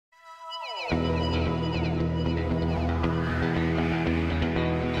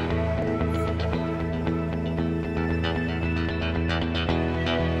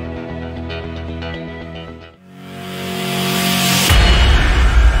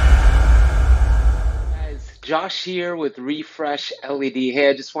Josh here with Refresh LED. Hey,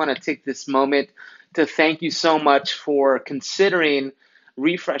 I just want to take this moment to thank you so much for considering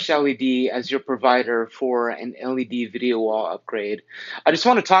Refresh LED as your provider for an LED video wall upgrade. I just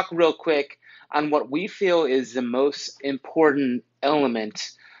want to talk real quick on what we feel is the most important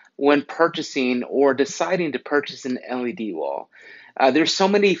element when purchasing or deciding to purchase an LED wall. There's so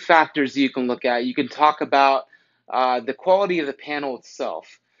many factors you can look at. You can talk about the quality of the panel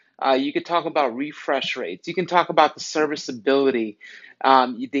itself. You could talk about refresh rates. You can talk about the serviceability,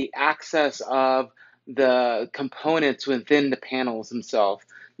 the access of the components within the panels themselves.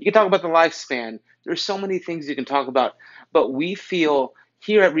 You can talk about the lifespan. There's so many things you can talk about, but we feel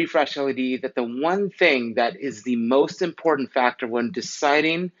here at Refresh LED that the one thing that is the most important factor when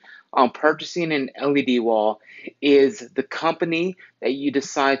deciding on purchasing an LED wall is the company that you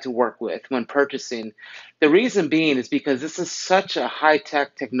decide to work with when purchasing. The reason being is because this is such a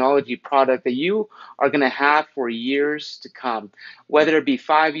high-tech technology product that you are going to have for years to come, whether it be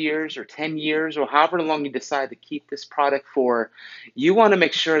 5 years or 10 years or however long you decide to keep this product for. You want to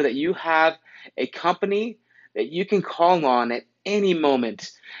make sure that you have a company that you can call on at any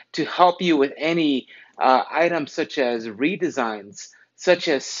moment to help you with any items such as redesigns, such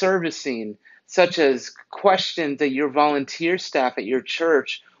as servicing, such as questions that your volunteer staff at your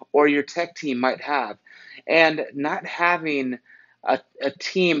church or your tech team might have. And not having a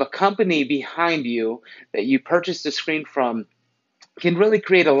team, a company behind you that you purchased a screen from can really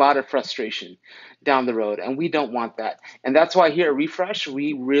create a lot of frustration down the road, and we don't want that. And that's why here at Refresh,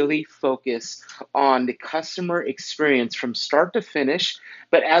 we really focus on the customer experience from start to finish.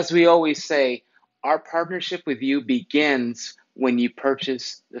 But as we always say, our partnership with you begins when you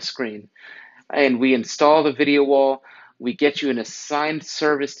purchase the screen. And we install the video wall. We get you an assigned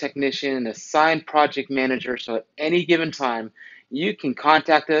service technician, an assigned project manager. So at any given time, you can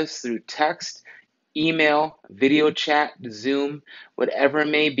contact us through text, email, video chat, Zoom, whatever it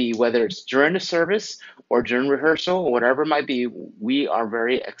may be, whether it's during the service or during rehearsal or whatever it might be, we are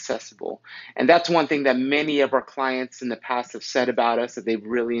very accessible. And that's one thing that many of our clients in the past have said about us, that they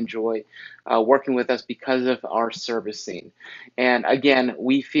really enjoy working with us because of our servicing. And again,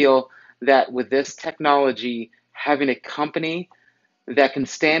 we feel that with this technology, having a company that can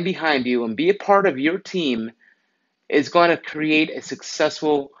stand behind you and be a part of your team is going to create a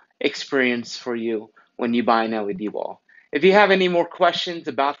successful experience for you when you buy an LED wall. If you have any more questions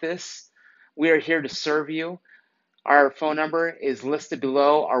about this, we are here to serve you. Our phone number is listed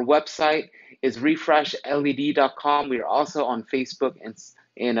below. Our website is refreshled.com. We are also on Facebook and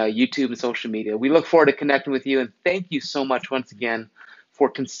YouTube and social media. We look forward to connecting with you, and thank you so much once again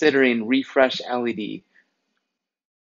for considering Refresh LED.